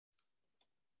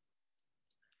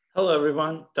Hello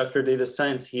everyone, Dr. Data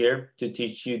Science here to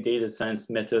teach you data science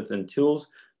methods and tools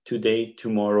today,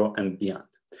 tomorrow, and beyond.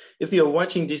 If you're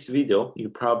watching this video, you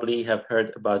probably have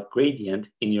heard about gradient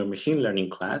in your machine learning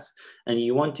class, and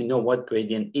you want to know what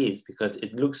gradient is because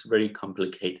it looks very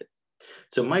complicated.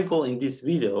 So my goal in this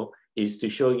video is to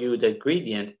show you that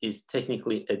gradient is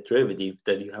technically a derivative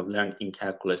that you have learned in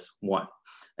Calculus 1,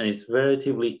 and it's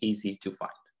relatively easy to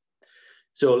find.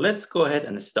 So let's go ahead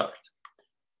and start.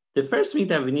 The first thing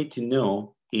that we need to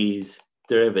know is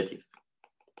derivative.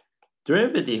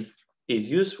 Derivative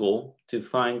is useful to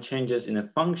find changes in a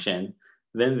function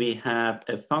when we have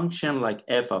a function like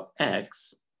f of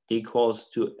x equals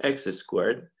to x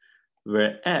squared,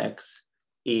 where x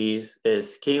is a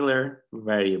scalar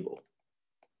variable.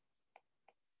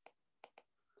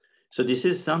 So this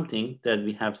is something that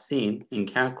we have seen in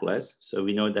calculus. So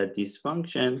we know that this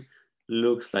function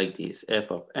looks like this,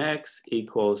 f of x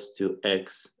equals to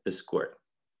x squared.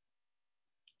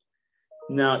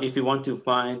 Now, if you want to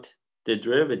find the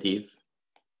derivative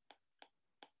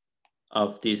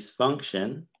of this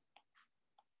function,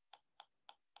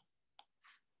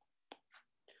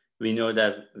 we know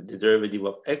that the derivative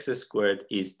of x squared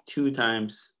is 2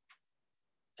 times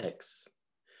x,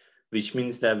 which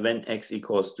means that when x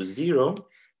equals to 0,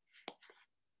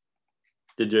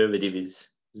 the derivative is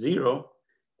 0,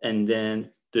 and then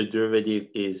the derivative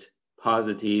is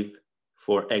positive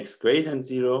for x greater than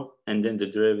 0, and then the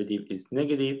derivative is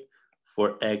negative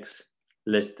for x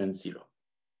less than 0.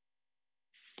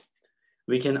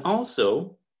 We can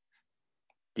also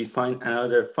define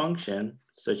another function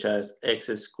such as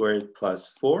x squared plus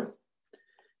 4.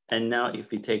 And now if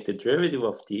we take the derivative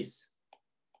of this,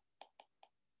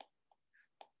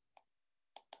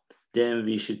 then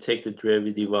we should take the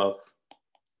derivative of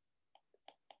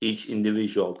each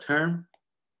individual term.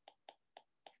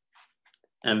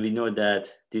 And we know that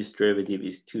this derivative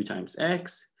is 2 times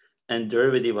x, and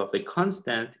derivative of a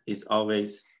constant is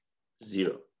always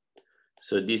 0.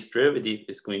 So this derivative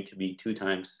is going to be 2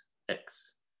 times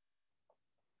x.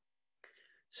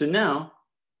 So now,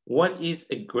 what is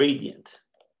a gradient?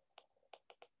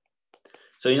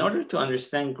 So in order to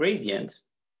understand gradient,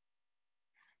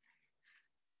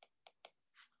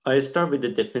 I start with the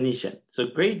definition. So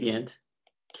gradient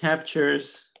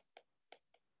captures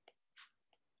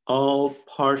all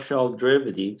partial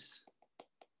derivatives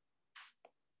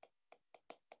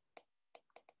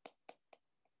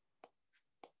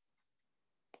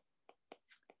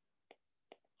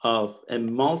of a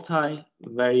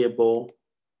multivariable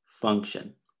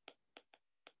function.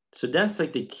 So that's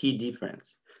like the key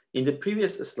difference. In the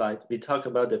previous slide, we talked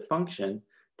about a function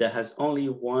that has only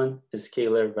one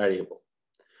scalar variable.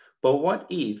 But what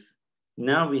if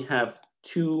now we have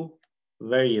two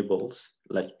variables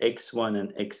like x1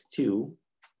 and x2,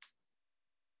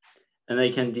 and I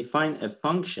can define a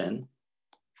function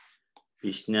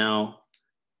which now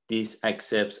this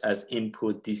accepts as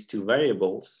input these two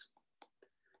variables,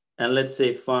 and let's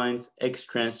say finds x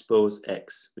transpose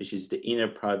x, which is the inner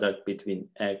product between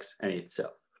x and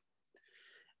itself.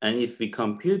 And if we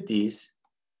compute this,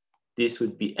 this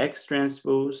would be x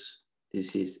transpose,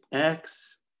 this is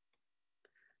x,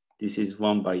 this is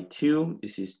 1 by 2,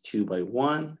 this is 2 by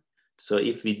 1. So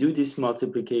if we do this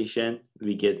multiplication,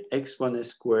 we get x1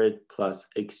 squared plus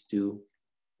x2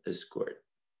 squared.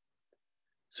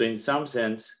 So in some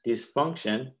sense, this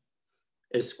function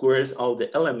squares all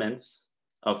the elements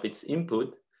of its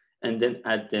input and then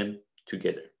add them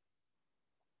together.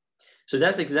 So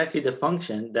that's exactly the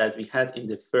function that we had in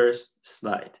the first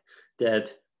slide,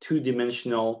 that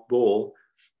two-dimensional ball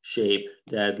shape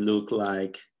that look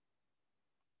like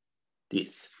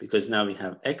this, because now we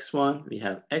have x1, we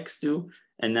have x2,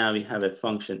 and now we have a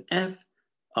function f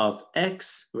of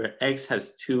x, where x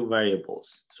has two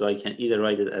variables. So I can either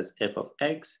write it as f of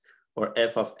x or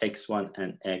f of x1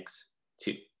 and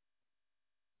x2.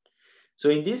 So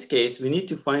in this case, we need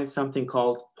to find something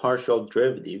called partial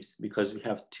derivatives because we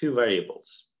have two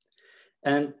variables.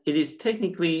 And it is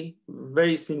technically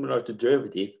very similar to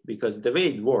derivative because the way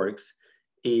it works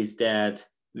is that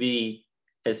we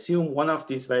assume one of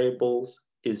these variables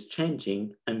is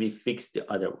changing and we fix the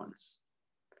other ones.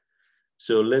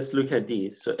 So let's look at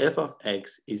these. So f of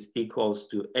x is equals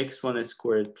to x1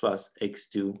 squared plus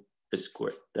x2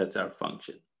 squared. That's our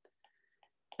function.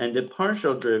 And the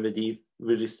partial derivative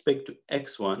with respect to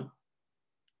x1,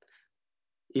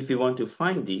 if you want to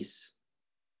find this,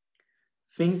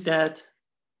 think that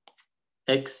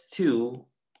x2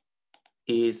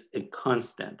 is a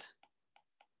constant.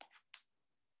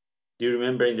 Do you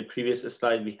remember in the previous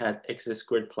slide we had x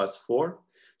squared plus 4?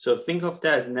 So think of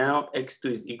that now x2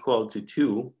 is equal to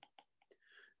 2.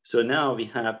 So now we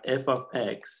have f of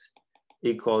x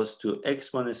equals to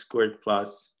x1 squared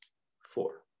plus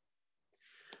 4.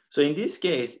 So in this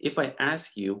case, if I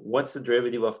ask you what's the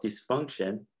derivative of this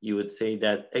function, you would say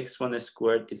that x1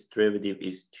 squared, its derivative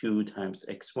is 2 times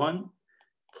x1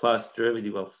 plus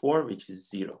derivative of 4, which is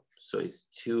 0. So it's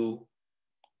 2x1.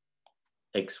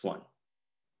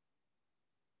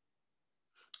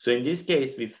 So in this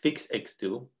case, we fix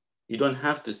x2. You don't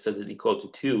have to set it equal to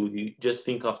 2. You just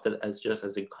think of that as just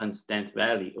as a constant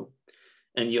value.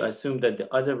 And you assume that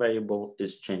the other variable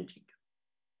is changing.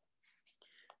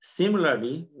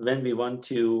 Similarly, when we want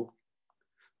to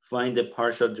find the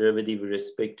partial derivative with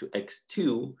respect to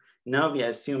x2, now we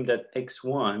assume that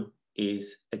x1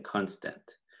 is a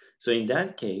constant. So in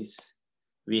that case,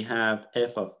 we have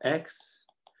f of x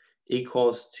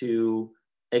equals to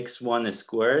x1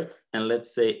 squared, and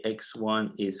let's say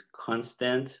x1 is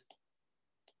constant,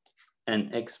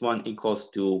 and x1 equals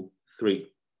to 3.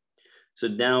 So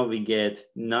now we get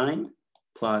 9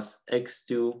 plus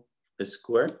x2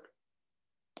 squared.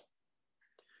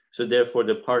 So therefore,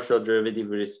 the partial derivative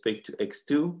with respect to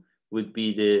x2 would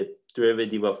be the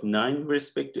derivative of 9 with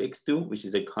respect to x2, which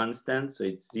is a constant, so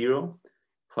it's 0,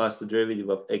 plus the derivative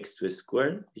of x2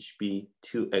 squared, which would be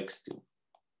 2x2.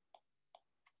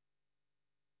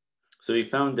 So we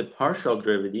found the partial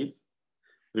derivative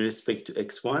with respect to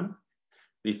x1.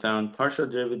 We found partial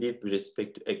derivative with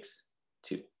respect to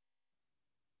x2.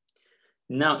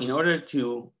 Now, in order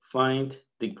to find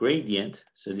the gradient,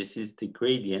 so this is the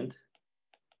gradient,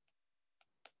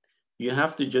 you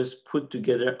have to just put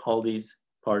together all these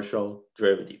partial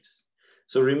derivatives.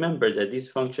 So remember that this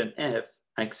function f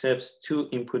accepts 2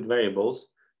 input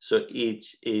variables, so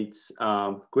its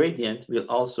gradient will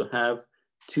also have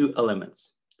 2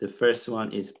 elements. The first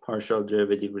one is partial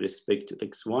derivative with respect to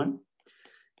x1,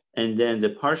 and then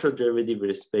the partial derivative with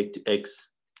respect to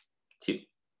x2.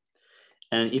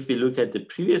 And if we look at the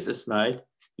previous slide,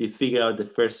 we figure out the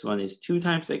first one is 2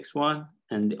 times x1,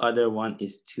 and the other one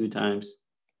is 2 times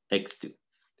x2.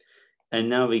 And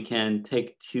now we can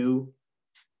take 2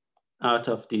 out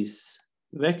of this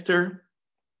vector.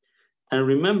 And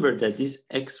remember that this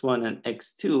x1 and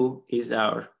x2 is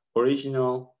our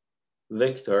original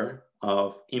vector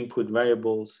of input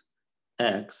variables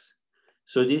x.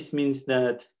 So this means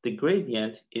that the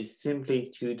gradient is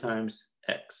simply 2 times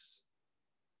x.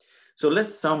 So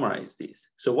let's summarize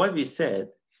this. So what we said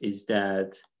is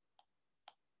that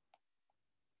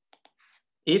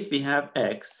if we have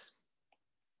x,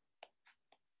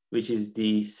 which is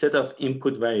the set of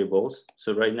input variables,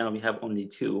 so right now we have only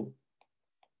 2,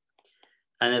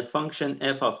 and a function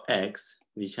f of x,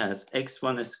 which has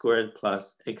x1 squared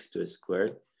plus x2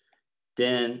 squared,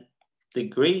 then the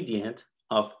gradient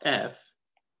of f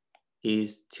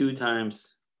is 2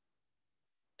 times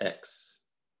x,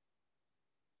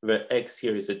 where x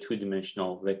here is a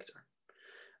 2-dimensional vector.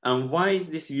 And why is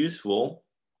this useful?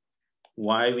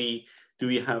 Why do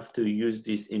we have to use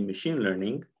this in machine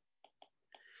learning?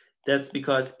 That's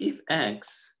because if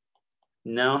x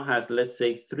now has, let's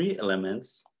say, 3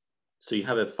 elements, so you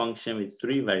have a function with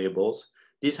 3 variables,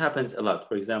 this happens a lot,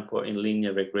 for example, in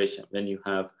linear regression, when you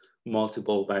have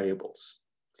multiple variables.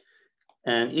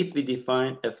 And if we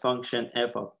define a function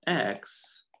f of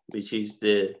x, which is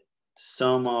the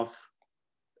sum of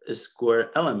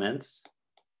square elements,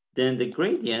 then the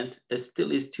gradient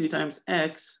still is 2 times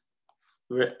x,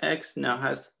 where x now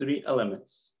has 3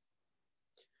 elements.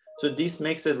 So this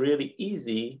makes it really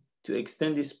easy to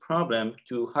extend this problem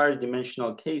to higher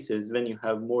dimensional cases when you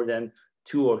have more than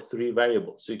 2 or 3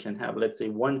 variables. So you can have, let's say,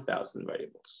 1,000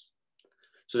 variables.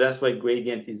 So that's why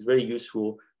gradient is very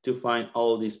useful to find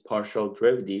all these partial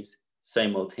derivatives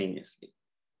simultaneously.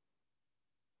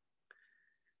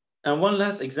 And one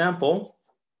last example,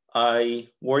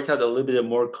 I worked out a little bit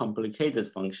more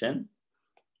complicated function.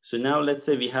 So now let's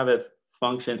say we have a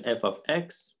function f of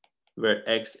x, where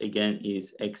x again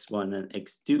is x1 and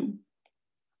x2,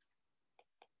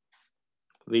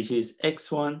 which is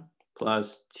x1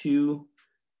 plus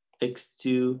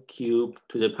 2x2 cubed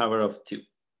to the power of 2.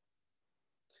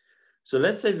 So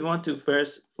let's say we want to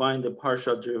first find the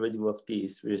partial derivative of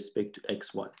this with respect to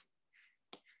x1.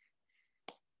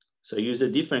 So use a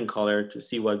different color to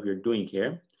see what we're doing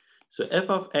here. So f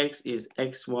of x is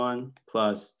x1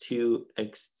 plus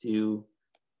 2x2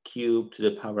 cubed to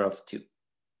the power of 2.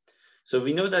 So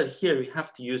we know that here we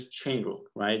have to use chain rule,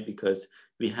 right? Because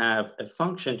we have a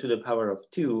function to the power of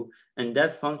 2, and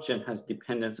that function has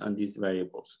dependence on these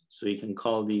variables. So you can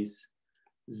call these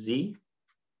z.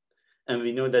 And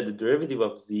we know that the derivative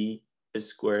of z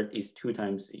squared is 2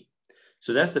 times z.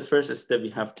 So that's the first step we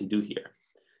have to do here.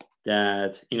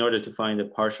 That in order to find the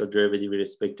partial derivative with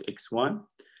respect to x1,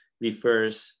 we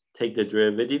first take the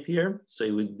derivative here. So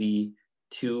it would be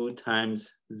 2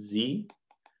 times z.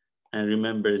 And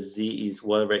remember, z is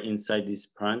whatever inside these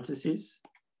parentheses.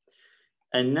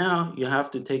 And now you have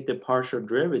to take the partial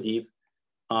derivative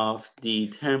of the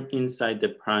term inside the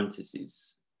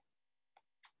parentheses.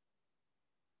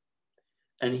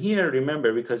 And here,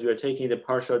 remember, because we are taking the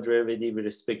partial derivative with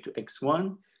respect to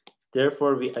x1,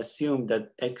 therefore we assume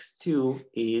that x2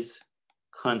 is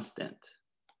constant.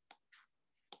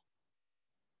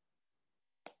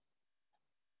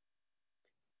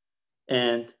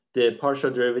 And the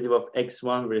partial derivative of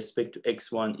x1 with respect to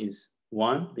x1 is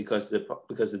 1 because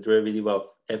the derivative of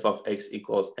f of x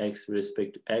equals x with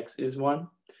respect to x is 1.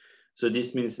 So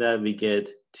this means that we get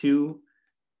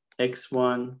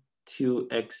 2x1,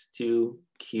 2x2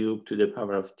 cubed to the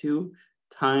power of 2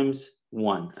 times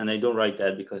 1. And I don't write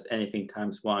that because anything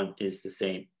times 1 is the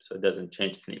same, so it doesn't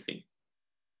change anything.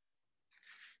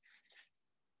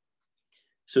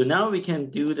 So now we can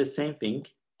do the same thing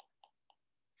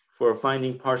for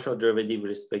finding partial derivative with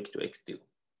respect to x2.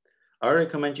 I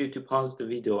recommend you to pause the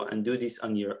video and do this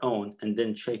on your own and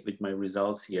then check with my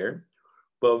results here.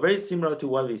 But very similar to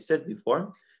what we said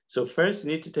before. So first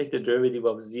we need to take the derivative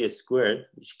of z squared,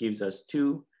 which gives us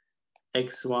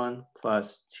 2x1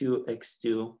 plus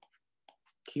 2x2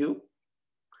 cubed.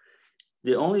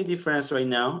 The only difference right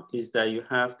now is that you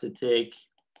have to take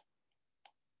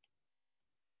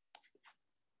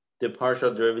the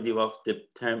partial derivative of the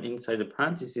term inside the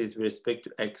parentheses with respect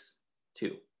to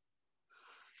x2,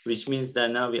 which means that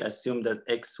now we assume that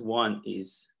x1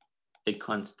 is a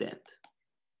constant.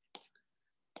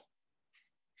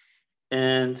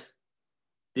 And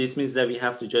this means that we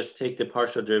have to just take the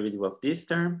partial derivative of this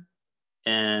term,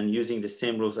 and using the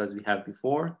same rules as we had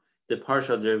before, the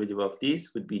partial derivative of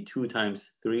this would be 2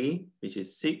 times 3, which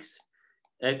is 6,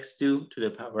 x2 to the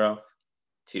power of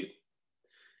 2.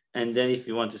 And then if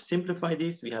you want to simplify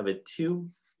this, we have a 2,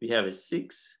 we have a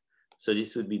 6. So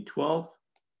this would be 12,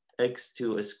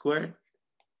 x2 squared,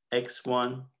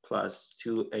 x1 plus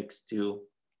 2x2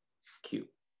 cubed.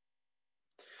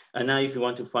 And now if you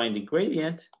want to find the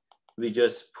gradient, we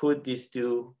just put these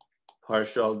two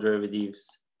partial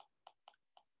derivatives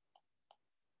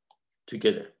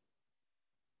together.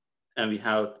 And we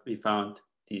found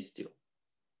these two.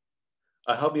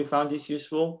 I hope you found this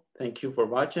useful. Thank you for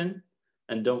watching.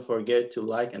 And don't forget to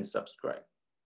like and subscribe.